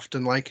don't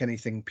often like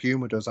anything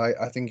Puma does,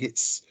 I think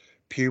it's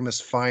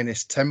Puma's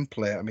finest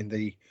template. I mean,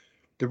 the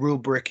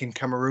rule-breaking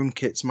Cameroon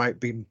kits might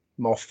be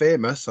more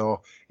famous or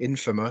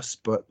infamous,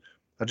 but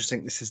I just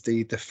think this is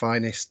the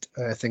finest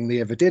thing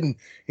they ever did. And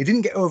it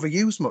didn't get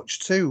overused much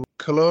too.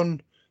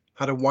 Cologne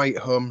had a white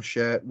home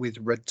shirt with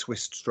red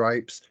twist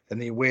stripes,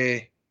 and the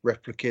away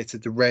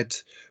replicated the red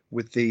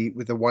with the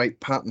white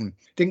pattern.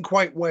 Didn't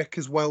quite work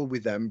as well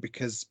with them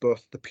because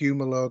both the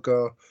Puma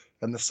logo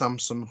and the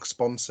Samsung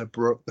sponsor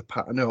broke the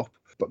pattern up.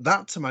 But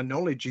that, to my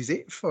knowledge, is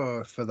it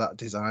for that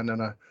design.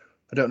 And I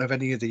don't have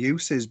any other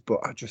uses,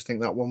 but I just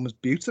think that one was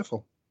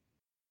beautiful.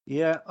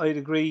 Yeah, I'd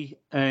agree.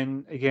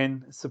 And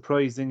again,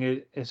 surprising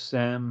it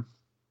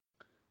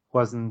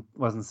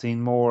wasn't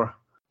seen more.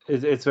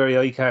 It's very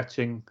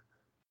eye-catching,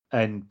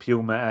 and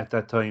Puma at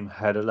that time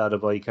had a lot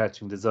of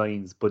eye-catching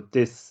designs, but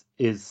this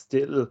is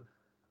still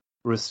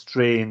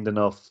restrained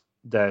enough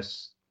that,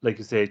 like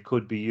you say, it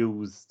could be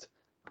used,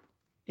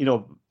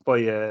 by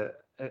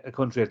a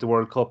country at the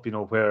World Cup,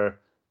 where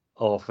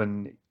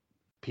often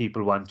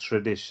people want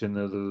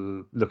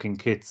traditional looking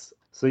kits.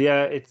 So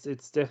yeah,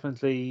 it's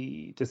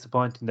definitely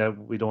disappointing that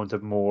we don't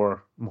have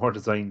more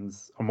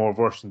designs or more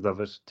versions of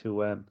it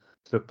to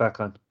look back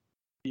on.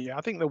 Yeah,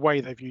 I think the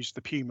way they've used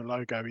the Puma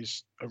logo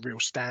is a real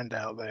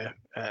standout there.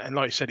 And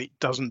like I said, it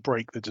doesn't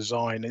break the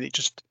design, and it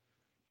just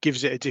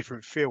gives it a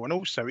different feel. And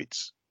also,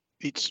 it's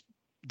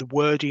the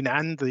wording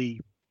and the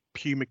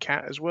Puma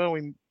cat as well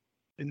in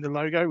the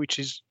logo, which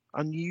is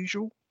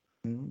unusual.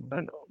 I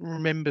don't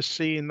remember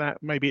seeing that.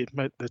 Maybe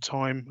at the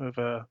time of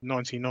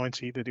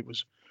 1990 that it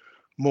was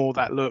more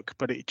that look,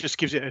 but it just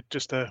gives it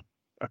just a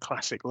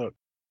classic look.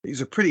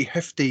 It's a pretty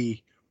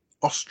hefty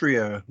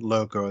Austria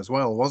logo as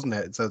well, wasn't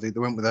it? So they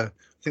went with I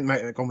think they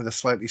might have gone with a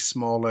slightly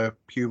smaller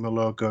Puma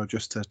logo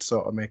just to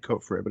sort of make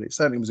up for it, but it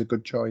certainly was a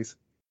good choice.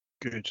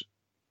 Good.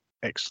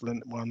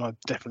 Excellent. Well, I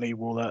definitely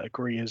will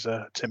agree as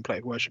a template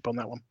of worship on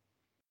that one.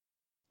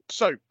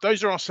 So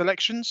those are our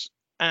selections,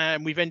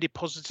 and we've ended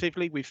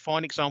positively with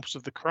fine examples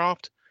of the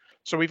craft.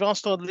 So we've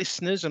asked our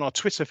listeners and our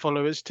Twitter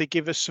followers to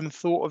give us some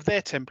thought of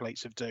their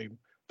templates of Doom,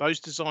 those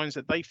designs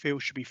that they feel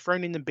should be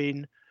thrown in the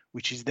bin,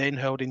 which is then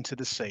hurled into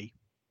the sea.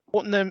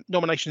 What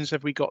nominations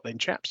have we got then,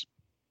 chaps?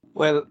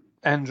 Well,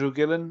 Andrew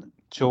Gillen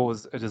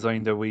chose a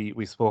design that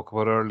we spoke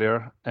about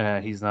earlier.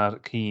 He's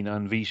not keen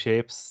on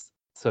V-shapes,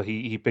 so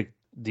he picked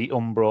the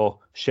Umbro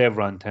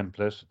chevron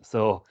template.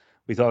 So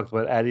we talked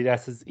about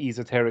Adidas's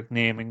esoteric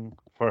naming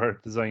for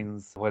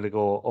designs a while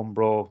ago.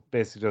 Umbro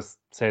basically just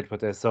said what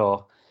they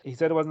saw. He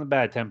said it wasn't a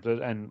bad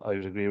template, and I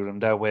would agree with him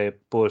that way,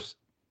 but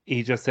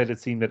he just said it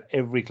seemed that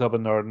every club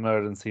in Northern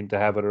Ireland seemed to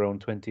have it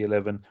around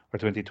 2011 or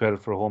 2012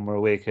 for a home or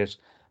away kit.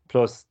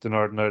 Plus, the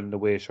Northern Ireland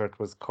away shirt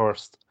was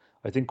cursed.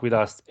 I think we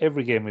lost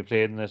every game we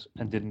played in it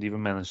and didn't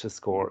even manage to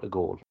score a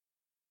goal.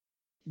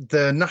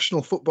 The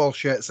National Football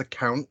Shirts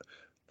account,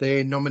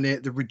 they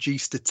nominate the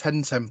Regista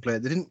 10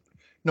 template. They didn't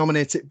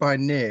nominate it by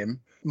name,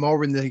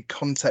 more in the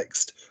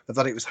context of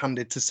that it was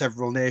handed to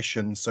several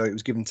nations. So it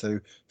was given to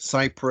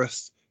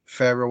Cyprus,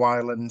 Faroe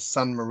Islands,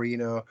 San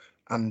Marino,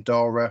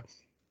 Andorra,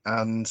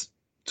 and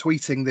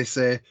tweeting this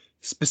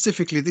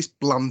specifically this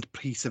bland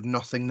piece of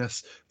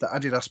nothingness that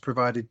Adidas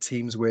provided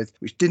teams with,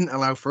 which didn't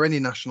allow for any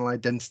national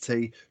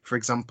identity, for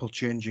example,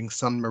 changing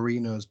San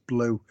Marino's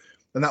blue.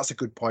 And that's a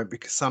good point,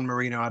 because San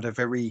Marino had a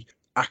very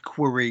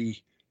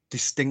aquary,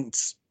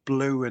 distinct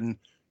blue, and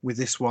with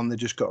this one, they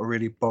just got a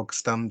really bog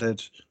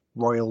standard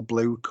royal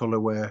blue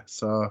colourway.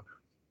 So,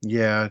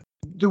 yeah,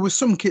 there were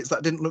some kits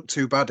that didn't look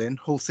too bad in.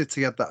 Hull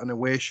City had that in a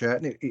away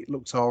shirt, and it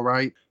looked all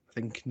right. I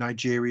think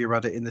Nigeria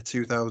had it in the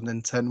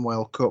 2010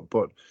 World Cup,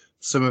 but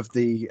some of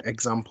the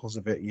examples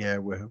of it,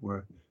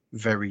 were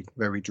very,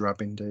 very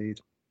drab indeed.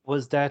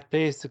 Was that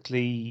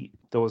basically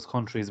those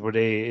countries, were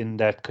they in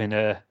that kind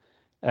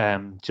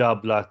of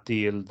job lot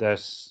deal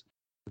that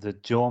the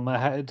Joma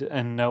had,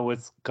 and now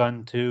it's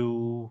gone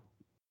to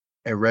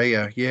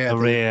Araya, yeah.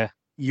 Araya.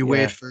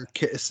 UEFA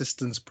Kit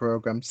Assistance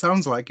Program.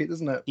 Sounds like it,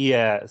 doesn't it?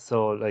 Yeah,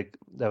 so like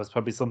that was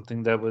probably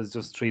something that was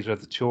just treated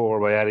as a chore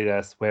by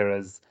Adidas,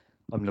 whereas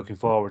I'm looking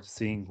forward to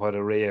seeing what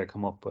Araya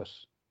come up with.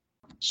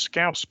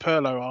 Scouse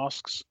Perlo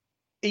asks,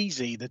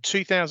 easy, the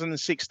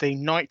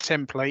 2016 night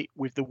template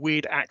with the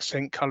weird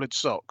accent coloured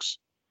socks.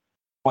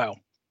 Well,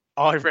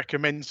 I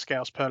recommend,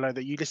 Scouse Perlo,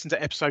 that you listen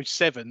to episode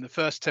 7, the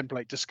first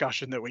template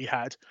discussion that we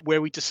had,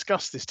 where we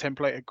discussed this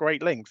template at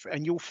great length,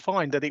 and you'll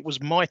find that it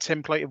was my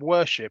template of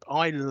worship.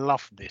 I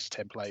love this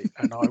template,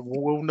 and I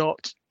will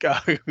not go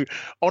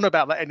on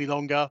about that any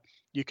longer.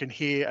 You can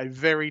hear a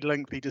very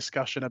lengthy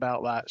discussion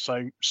about that.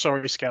 So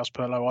sorry, Scouse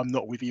Perlo, I'm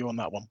not with you on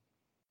that one.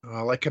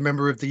 Like a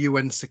member of the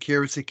UN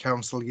Security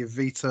Council, you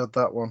vetoed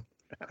that one.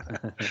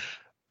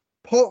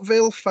 Port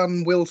Vale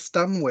fan Will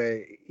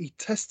Stanway, he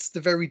tests the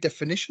very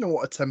definition of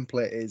what a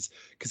template is,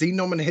 because he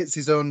nominates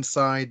his own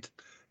side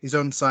his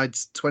own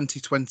side's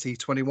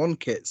 2020-21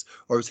 kits,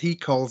 or as he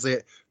calls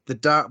it, the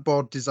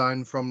dartboard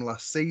design from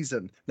last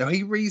season. Now,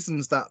 he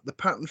reasons that the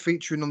pattern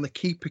featuring on the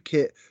keeper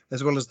kit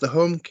as well as the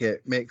home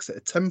kit makes it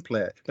a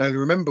template. Now,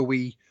 remember,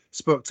 we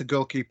spoke to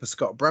goalkeeper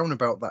Scott Brown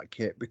about that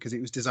kit because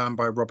it was designed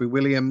by Robbie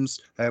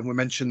Williams, and we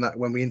mentioned that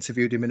when we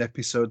interviewed him in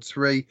episode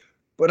 3.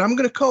 But I'm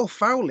going to call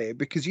foul here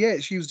because, yeah,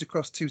 it's used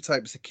across two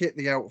types of kit,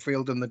 the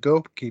outfield and the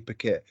goalkeeper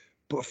kit.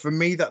 But for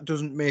me, that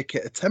doesn't make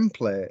it a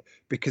template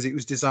because it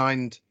was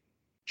designed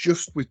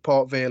just with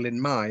Port Vale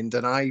in mind.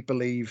 And I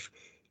believe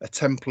a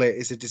template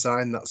is a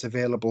design that's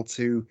available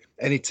to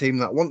any team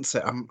that wants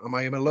it. Am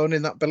I alone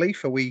in that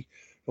belief? Are we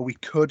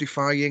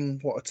codifying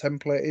what a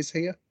template is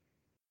here?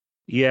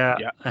 Yeah.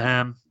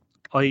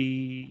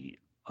 I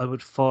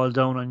would fall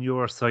down on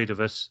your side of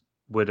it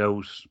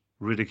without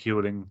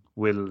ridiculing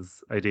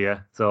Will's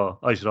idea. So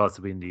I should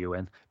also be in the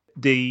UN.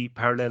 The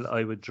parallel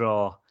I would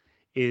draw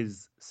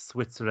is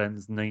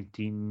Switzerland's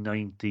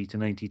 1990 to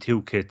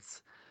 92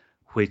 kits,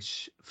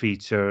 which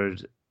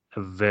featured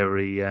a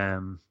very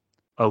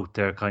out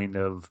there kind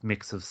of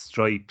mix of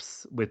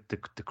stripes with the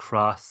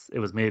cross. It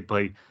was made by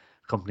a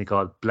company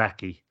called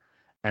Blackie,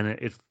 and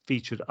it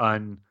featured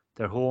on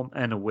their home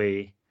and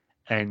away,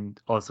 and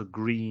also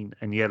green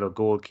and yellow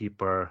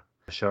goalkeeper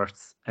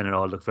shirts, and it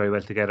all looked very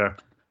well together.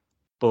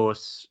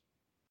 But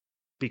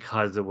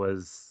because it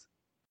was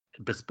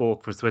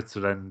bespoke for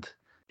Switzerland,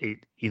 it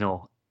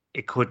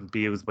couldn't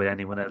be used by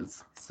anyone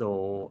else.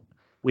 So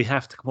we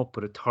have to come up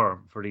with a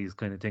term for these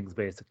kind of things,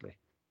 basically.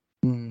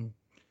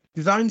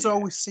 Designs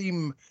always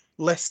seem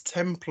less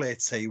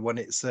templatey when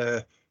it's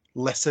a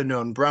lesser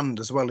known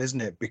brand as well,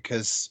 isn't it?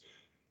 Because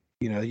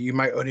you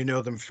might only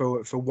know them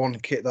for one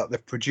kit that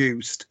they've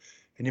produced,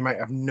 and you might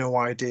have no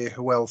idea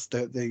who else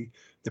they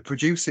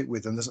produce it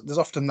with. And there's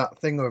often that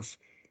thing of,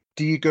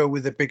 do you go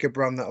with a bigger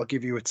brand that'll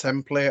give you a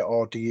template,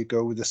 or do you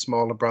go with a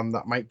smaller brand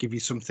that might give you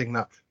something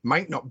that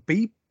might not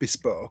be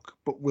bespoke,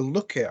 but will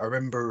look it? I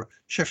remember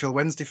Sheffield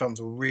Wednesday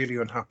fans were really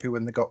unhappy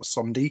when they got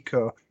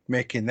Sondico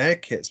making their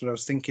kits, but I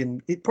was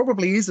thinking it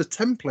probably is a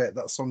template,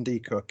 that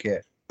Sondico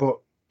kit, but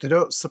they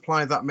don't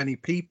supply that many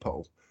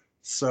people,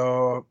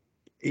 so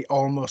it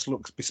almost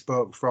looks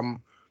bespoke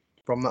from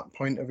that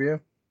point of view.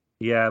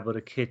 Yeah, but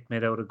a kit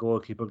made out of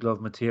goalkeeper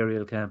glove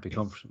material can't be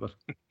comfortable.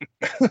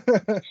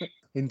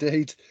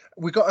 Indeed.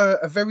 We got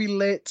a very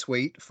late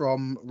tweet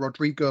from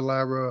Rodrigo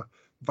Laro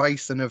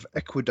Vicen of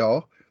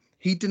Ecuador.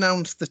 He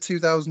denounced the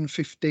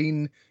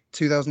 2015-2016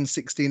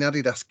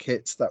 Adidas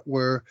kits that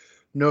were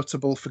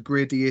notable for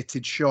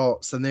gradiated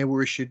shorts, and they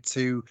were issued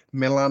to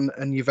Milan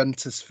and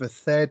Juventus for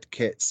third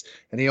kits.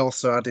 And he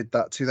also added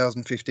that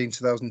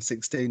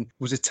 2015-2016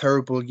 was a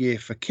terrible year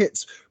for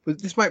kits.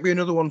 But this might be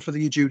another one for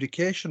the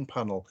adjudication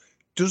panel.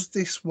 Does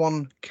this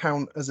one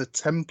count as a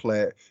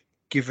template,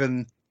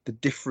 given the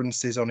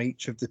differences on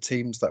each of the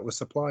teams that were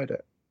supplied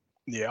it?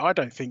 Yeah, I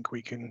don't think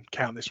we can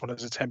count this one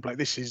as a template.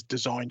 This is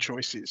design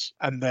choices,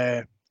 and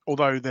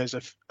although there's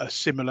a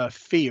similar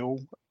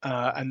feel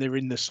and they're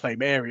in the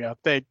same area,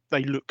 they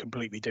look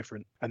completely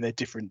different, and they're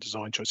different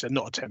design choices. They're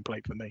not a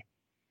template for me.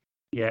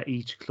 Yeah,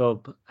 each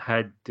club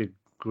had the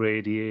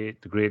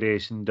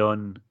gradation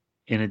done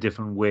in a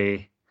different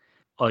way.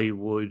 I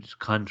would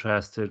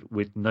contrast it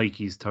with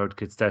Nike's third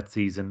kits that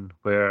season,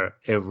 where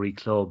every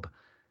club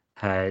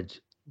had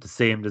the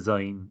same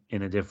design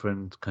in a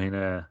different kind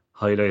of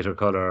highlighter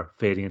color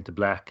fading into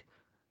black.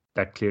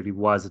 That clearly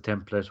was a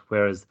template,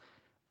 whereas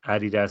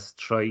Adidas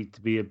tried to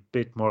be a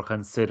bit more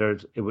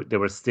considered. They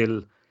were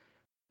still,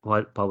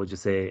 what would you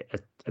say,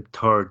 a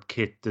third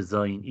kit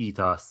design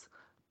ethos,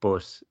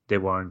 but they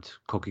weren't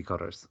cookie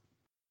cutters.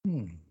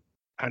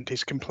 And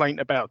his complaint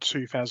about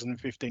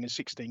 2015 and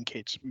 16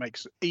 kits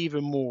makes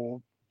even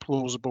more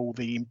plausible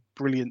the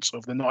brilliance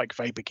of the Nike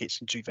Vapor kits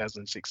in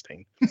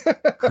 2016.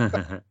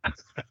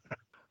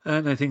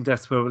 And I think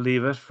that's where we'll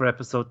leave it for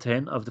episode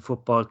 10 of the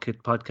Football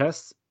Kit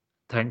Podcast.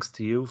 Thanks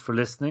to you for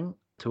listening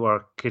to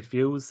our kit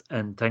views,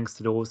 and thanks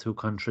to those who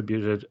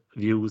contributed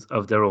views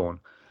of their own.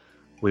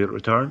 We'll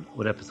return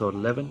with episode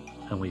 11,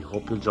 and we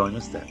hope you'll join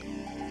us then.